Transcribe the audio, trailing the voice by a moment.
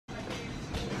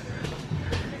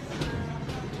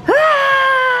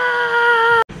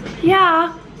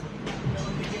Yeah.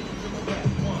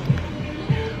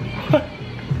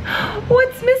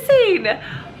 What's missing?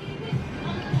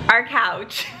 Our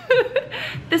couch.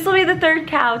 This will be the third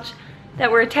couch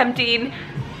that we're attempting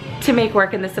to make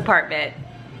work in this apartment.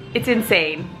 It's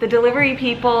insane. The delivery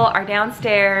people are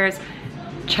downstairs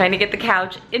trying to get the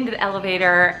couch into the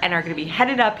elevator and are gonna be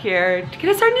headed up here to get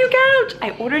us our new couch.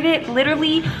 I ordered it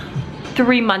literally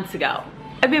 3 months ago.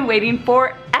 I've been waiting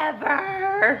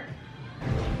forever.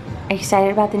 Are you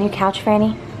excited about the new couch,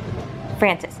 Franny?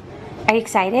 Francis, are you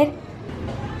excited?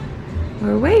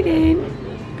 We're waiting.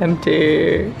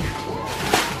 Empty.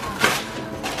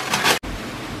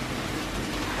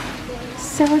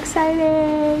 So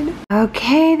excited.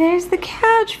 Okay, there's the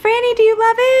couch. Franny, do you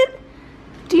love it?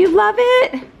 Do you love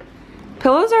it?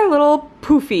 Pillows are a little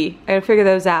poofy. I gotta figure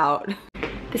those out.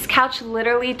 This couch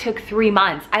literally took 3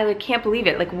 months. I like can't believe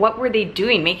it. Like, what were they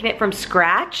doing? Making it from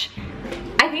scratch?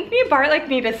 I think me and Bart like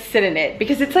need to sit in it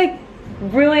because it's like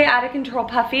really out of control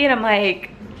puffy, and I'm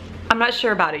like, I'm not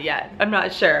sure about it yet. I'm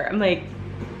not sure. I'm like,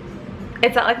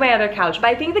 it's not like my other couch, but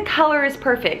I think the color is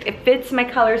perfect. It fits my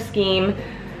color scheme.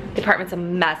 The apartment's a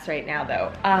mess right now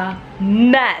though. A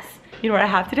mess. You know what I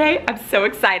have today? I'm so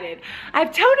excited. I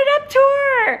have Tone It Up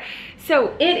tour.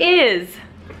 So it is,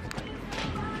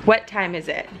 what time is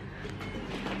it?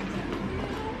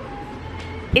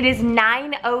 It is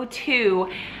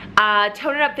 9:02.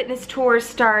 Tone It Up Fitness Tour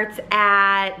starts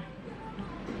at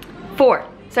 4.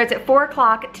 Starts at 4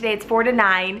 o'clock. Today it's 4 to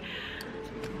 9.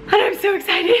 And I'm so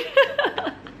excited.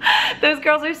 Those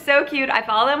girls are so cute. I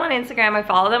follow them on Instagram, I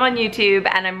follow them on YouTube,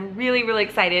 and I'm really, really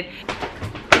excited.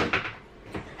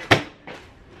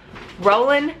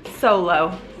 Rolling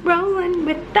solo. Rolling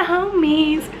with the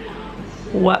homies.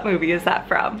 What movie is that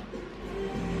from?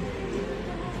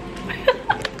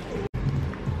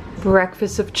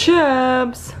 Breakfast of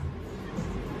Champs.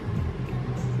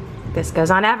 This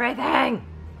goes on everything.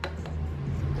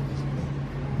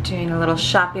 Doing a little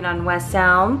shopping on West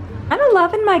Elm. I'm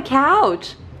loving my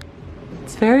couch.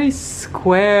 It's very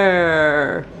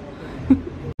square.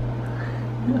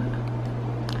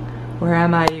 Where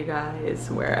am I, you guys?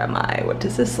 Where am I? What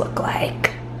does this look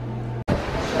like?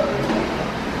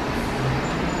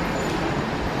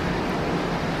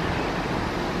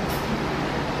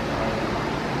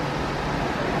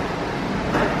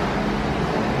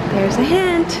 There's a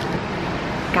hint.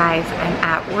 Guys, I'm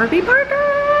at Warby Parker.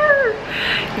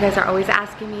 You guys are always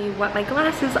asking me what my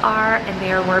glasses are, and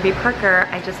they are Warby Parker.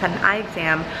 I just had an eye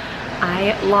exam.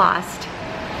 I lost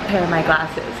a pair of my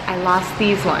glasses. I lost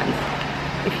these ones.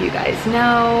 If you guys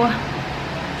know,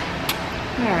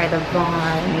 where are the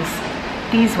Vons?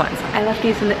 These ones. I left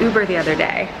these in the Uber the other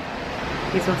day.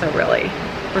 These ones are really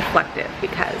reflective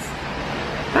because,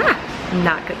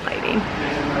 not good lighting.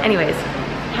 Anyways,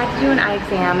 had to do an eye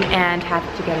exam and had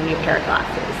to get a new pair of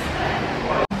glasses.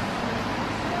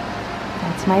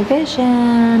 That's my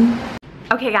vision.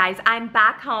 Okay guys, I'm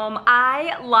back home.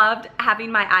 I loved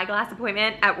having my eyeglass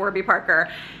appointment at Warby Parker.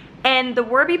 And the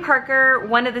Warby Parker,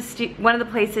 one of the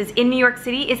places in New York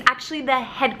City, is actually the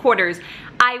headquarters.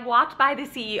 I walked by the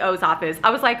CEO's office.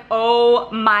 I was like, oh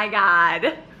my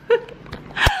God.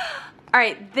 All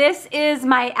right, this is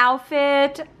my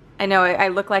outfit. I know I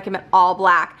look like I'm in all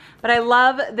black, but I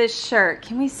love this shirt.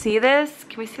 Can we see this?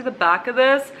 Can we see the back of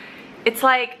this? It's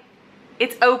like,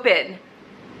 it's open.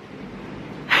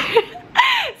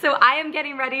 So I am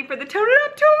getting ready for the Tone It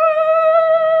Up tour.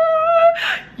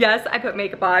 Yes, I put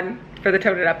makeup on for the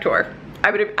Tone It Up tour.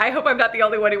 I hope I'm not the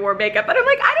only one who wore makeup, but I'm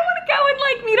like, I don't want to go and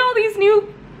like meet all these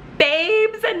new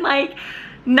babes and like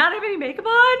not have any makeup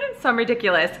on. So I'm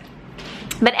ridiculous.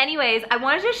 But anyways, I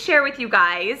wanted to share with you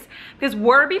guys because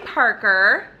Warby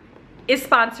Parker is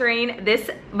sponsoring this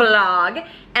vlog,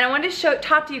 and I wanted to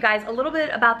talk to you guys a little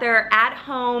bit about their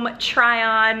at-home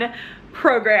try-on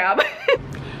program.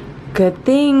 Good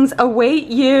things await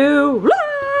you.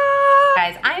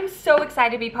 Guys, I'm so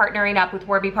excited to be partnering up with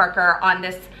Warby Parker on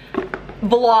this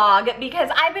vlog because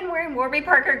I've been wearing Warby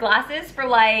Parker glasses for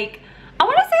like, I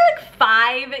want to say like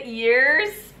 5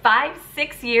 years,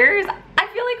 5-6 years. I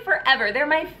feel like forever. They're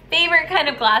my favorite kind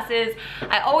of glasses.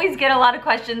 I always get a lot of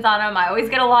questions on them. I always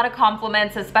get a lot of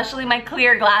compliments, especially my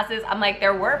clear glasses. I'm like,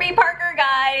 they're Warby Parker,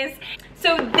 guys.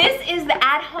 So this is the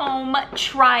at-home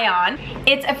try-on.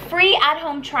 It's a free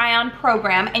at-home try-on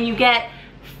program, and you get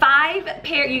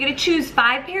you get to choose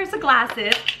 5 pairs of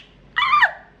glasses.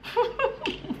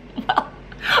 Well,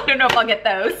 I don't know if I'll get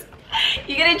those.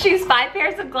 You get to choose 5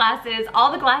 pairs of glasses.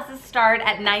 All the glasses start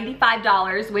at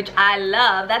 $95, which I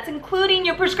love. That's including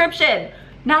your prescription,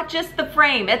 not just the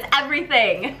frame. It's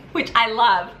everything, which I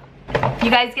love.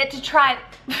 You guys get to try.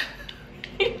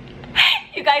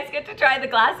 You You guys get to try the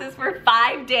glasses for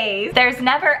 5 days. There's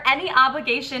never any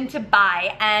obligation to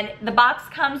buy, and the box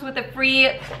comes with a free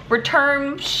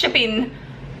return shipping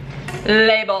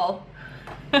label.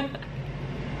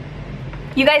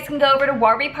 You guys can go over to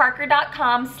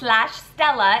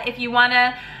warbyparker.com/Stella if you want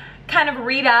to kind of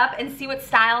read up and see what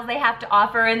styles they have to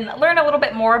offer and learn a little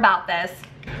bit more about this.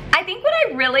 I think what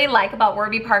I really like about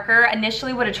Warby Parker,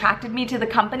 initially what attracted me to the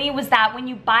company, was that when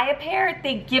you buy a pair,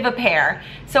 they give a pair.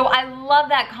 So I love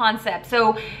that concept.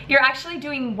 So you're actually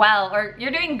doing well, or you're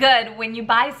doing good when you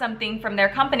buy something from their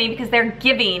company because they're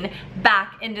giving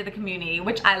back into the community,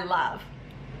 which I love.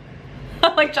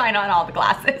 I like trying on all the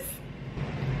glasses.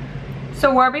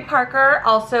 So Warby Parker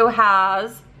also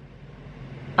has,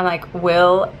 I'm like,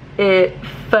 will it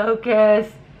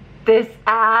focus? This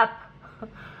app.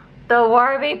 The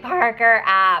Warby Parker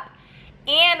app.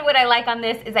 And what I like on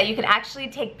this is that you can actually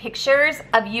take pictures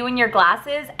of you and your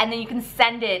glasses, and then you can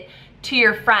send it to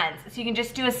your friends. So you can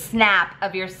just do a snap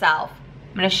of yourself.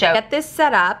 I'm gonna show. Get this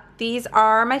set up. These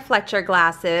are my Fletcher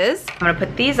glasses. I'm gonna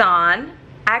put these on.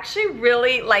 I actually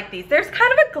really like these. There's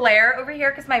kind of a glare over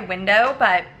here because my window,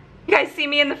 but you guys see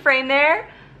me in the frame there?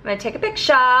 I'm gonna take a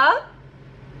picture.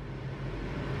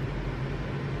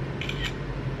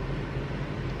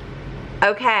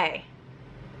 Okay,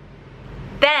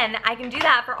 then I can do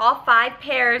that for all 5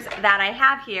 pairs that I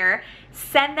have here,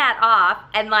 send that off,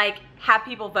 and like have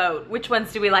people vote. Which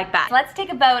ones do we like best? Let's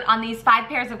take a vote on these 5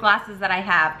 pairs of glasses that I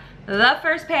have. The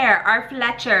first pair are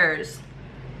Fletchers.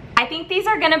 I think these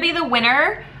are gonna be the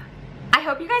winner. I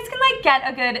hope you guys can like get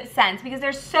a good sense because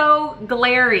they're so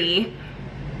glary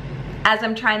as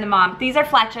I'm trying them on. These are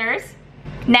Fletchers.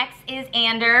 Next is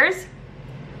Anders.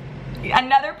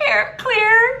 Another pair of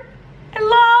clear. I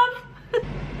love.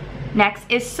 Next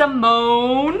is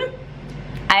Simone.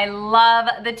 I love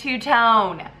the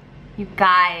two-tone. You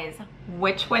guys,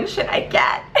 which one should I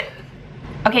get?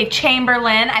 Okay,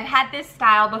 Chamberlain. I've had this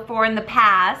style before in the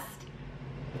past.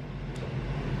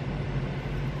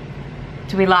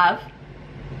 Do we love?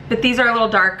 But these are a little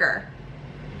darker.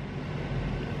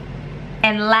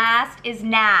 And last is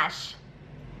Nash.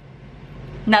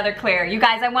 Another clear. You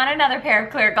guys, I want another pair of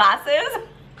clear glasses.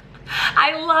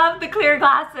 I love the clear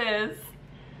glasses.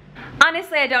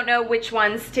 Honestly, I don't know which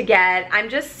ones to get. I'm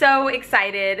just so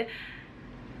excited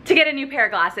to get a new pair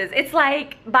of glasses. It's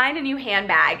like buying a new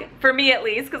handbag, for me at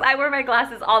least, because I wear my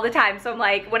glasses all the time. So I'm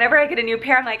like, whenever I get a new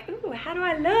pair, I'm like, ooh, how do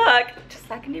I look? Just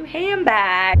like a new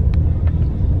handbag.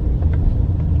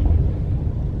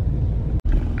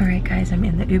 All right, guys, I'm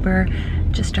in the Uber.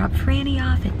 Just dropped Franny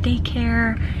off at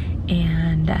daycare,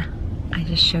 and I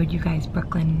just showed you guys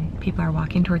Brooklyn. People are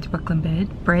walking towards Brooklyn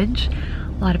Bridge.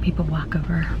 A lot of people walk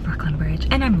over Brooklyn Bridge,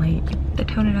 and I'm late. The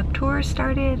Tone It Up tour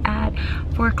started at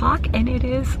 4 o'clock, and it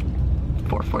is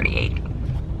 4:48.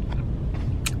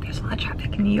 There's a lot of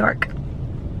traffic in New York.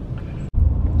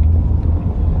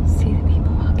 See the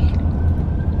people walking.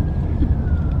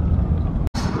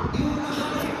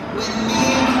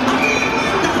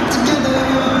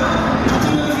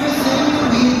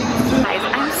 Guys,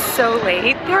 I'm so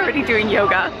late. They're already doing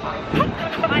yoga.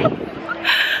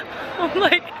 I'm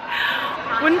like,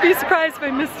 wouldn't be surprised if I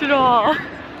missed it all.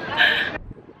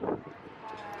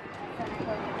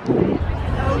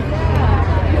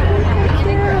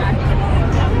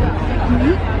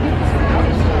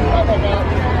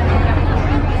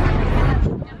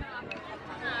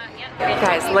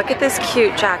 Guys, look at this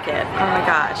cute jacket. Oh my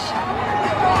gosh.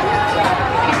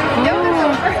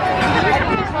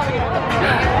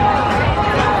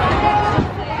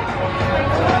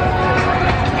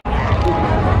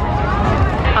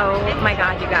 Oh my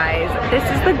god, you guys. This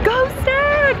is the Go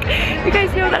Stack! You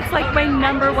guys know that's like my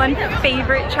 #1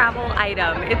 favorite travel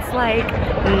item. It's like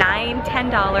 $9,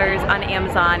 $10 on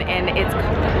Amazon, and it's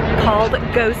called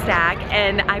Go Stack,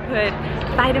 and I put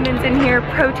vitamins in here,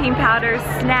 protein powders,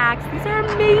 snacks. These are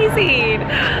amazing.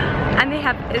 And they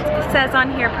have, it says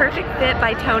on here, perfect fit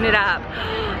by Tone It Up.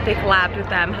 They collabed with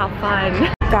them, how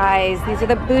fun. Guys, these are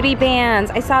the booty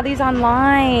bands. I saw these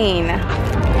online.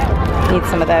 Need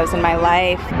some of those in my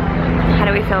life. How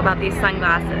do we feel about these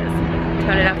sunglasses?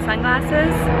 Tone It Up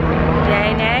sunglasses?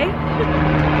 Yay, nay?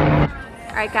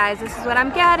 All right, guys, this is what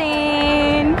I'm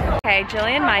getting. Okay,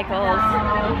 Jillian Michaels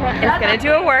is gonna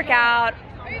do a workout.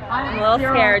 I'm a little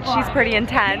scared. She's pretty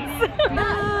intense.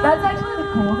 That's actually the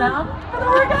cool down for the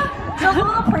workout. Just a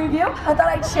little preview. I thought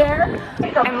I'd share.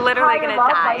 I'm literally gonna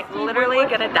die. Literally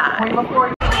gonna die.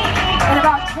 In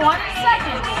about 20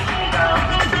 seconds.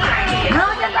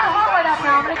 Really get that heart rate up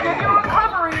now. I'm gonna give you a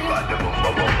recovery.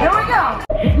 Here we go.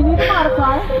 If you need to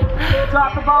butterfly.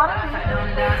 Drop the bottom.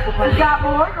 You got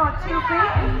more, going 2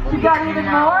 feet. You got even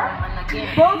more.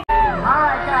 Both.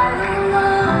 Alright guys,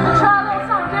 we'll try a little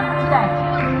something different today.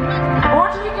 I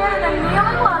want you to get in a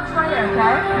kneeling lunge right here,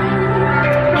 okay?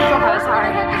 So sorry.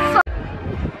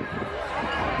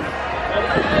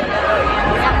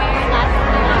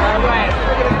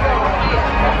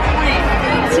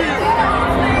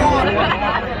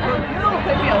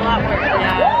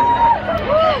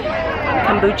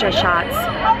 Kombucha shots.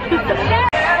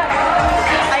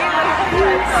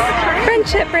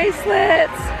 Friendship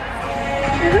bracelets.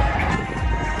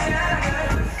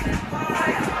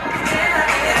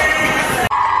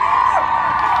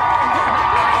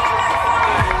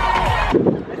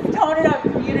 Tone it up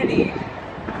community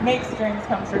makes dreams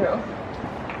come true.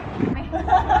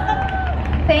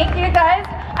 Thank you guys.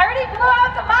 I already blew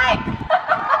out the mic.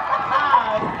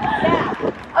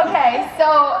 Okay, so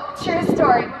true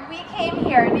story. When we came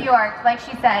here in New York, like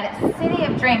she said, city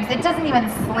of dreams. It doesn't even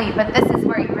sleep, but this is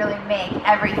where you really make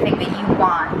everything that you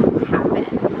want happen.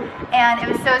 And it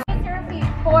was so. Put your feet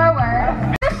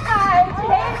forward. This guy,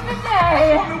 today's the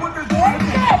day. That's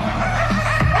it.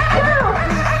 2,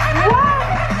 1.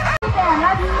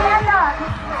 Let's stand up.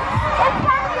 It's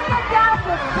time to get down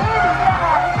to business.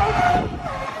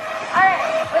 All right,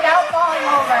 without falling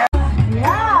over.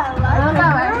 Yeah, let's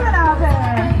go.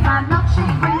 My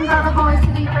milkshake brings all the boys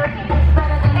to the earth. It's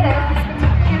better than it is.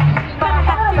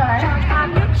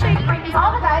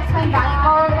 All the guys spend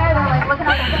valuable over there. They're like looking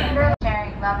up the fingers.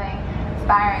 Sharing, loving,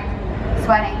 inspiring,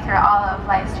 sweating through all of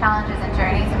life's challenges and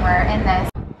journeys, and we're in this.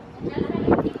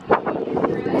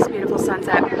 This beautiful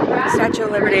sunset, Statue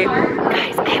of Liberty.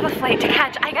 Guys, I have a flight to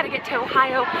catch. I gotta get to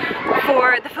Ohio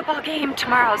for the football game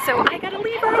tomorrow, so I gotta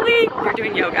leave early. We're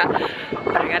doing yoga,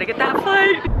 but I gotta get that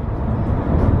flight.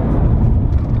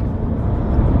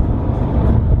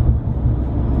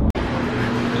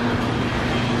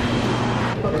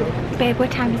 Babe,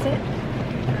 what time is it?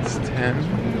 It's 10:45.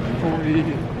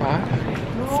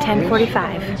 It's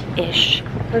 10:45-ish.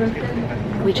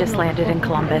 We just landed in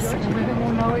Columbus.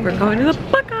 We're going to the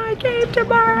Buckeye game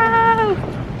tomorrow!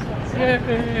 Yay!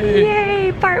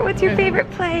 Yay! Bart, what's your favorite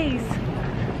place?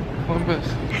 Columbus.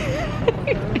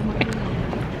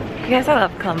 You guys, I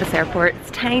love Columbus Airport. It's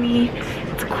tiny,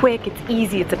 it's quick, it's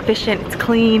easy, it's efficient, it's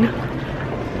clean.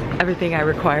 Everything I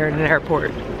require in an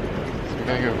airport.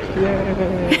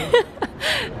 Yay!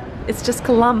 It's just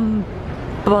Columbus.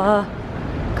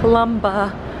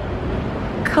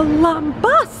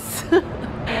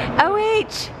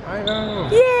 OH! I know!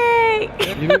 Yay!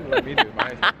 You didn't let me do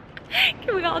mine.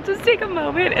 Can we all just take a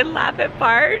moment and laugh at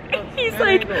Bart? He's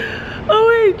like,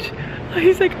 OH!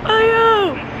 He's like,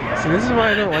 I-O! So this is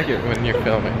why I don't like it when you're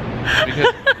filming. Because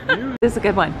you... This is a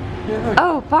good one. Yeah.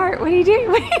 Oh, Bart, what are you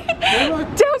doing?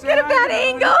 Don't get a bad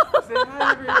angle! Say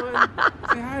hi, everyone!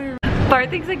 Say hi, everyone! Bart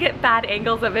thinks I get bad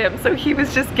angles of him, so he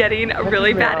was just getting a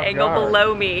really bad angle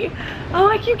below me. I'm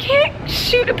like, you can't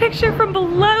shoot a picture from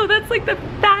below. That's like the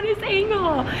fattest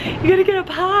angle. You gotta get up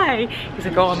high. He's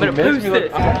like, oh, I'm gonna post this.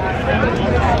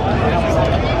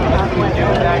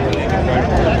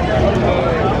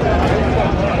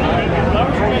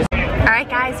 Alright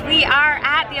guys, we are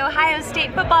at the Ohio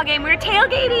State football game. We're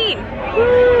tailgating.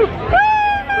 Woo! Woo!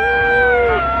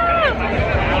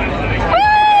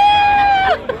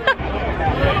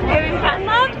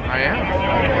 I am.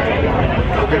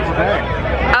 Beautiful day.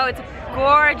 Oh, it's a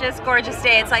gorgeous, gorgeous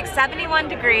day. It's like 71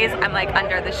 degrees. I'm like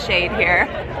under the shade here.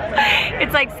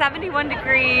 It's like 71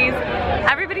 degrees.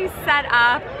 Everybody's set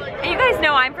up. And you guys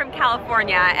know I'm from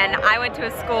California and I went to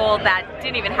a school that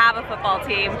didn't even have a football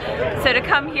team. So to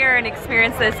come here and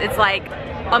experience this, it's like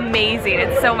amazing.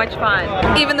 It's so much fun.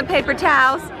 Even the paper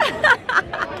towels.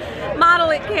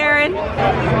 Model it, Karen.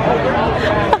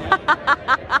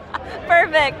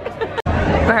 Perfect.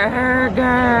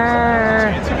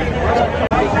 Burger.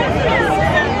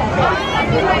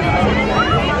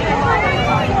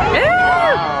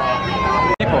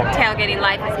 Tailgating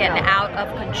life is getting out of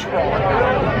control.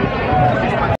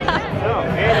 I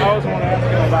always want to ask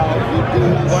him about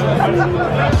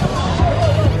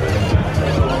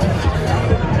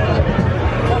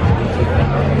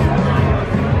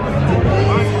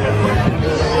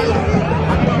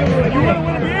you want to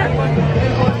win a beer?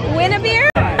 Win a beer?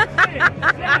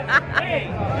 8,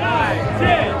 9,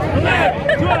 10,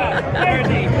 11, 12,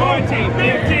 13, 14,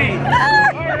 15.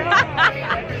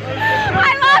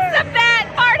 I lost a bet.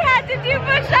 Bart had to do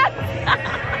push-ups.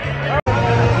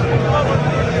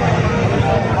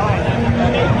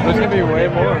 There's gonna be way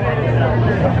more.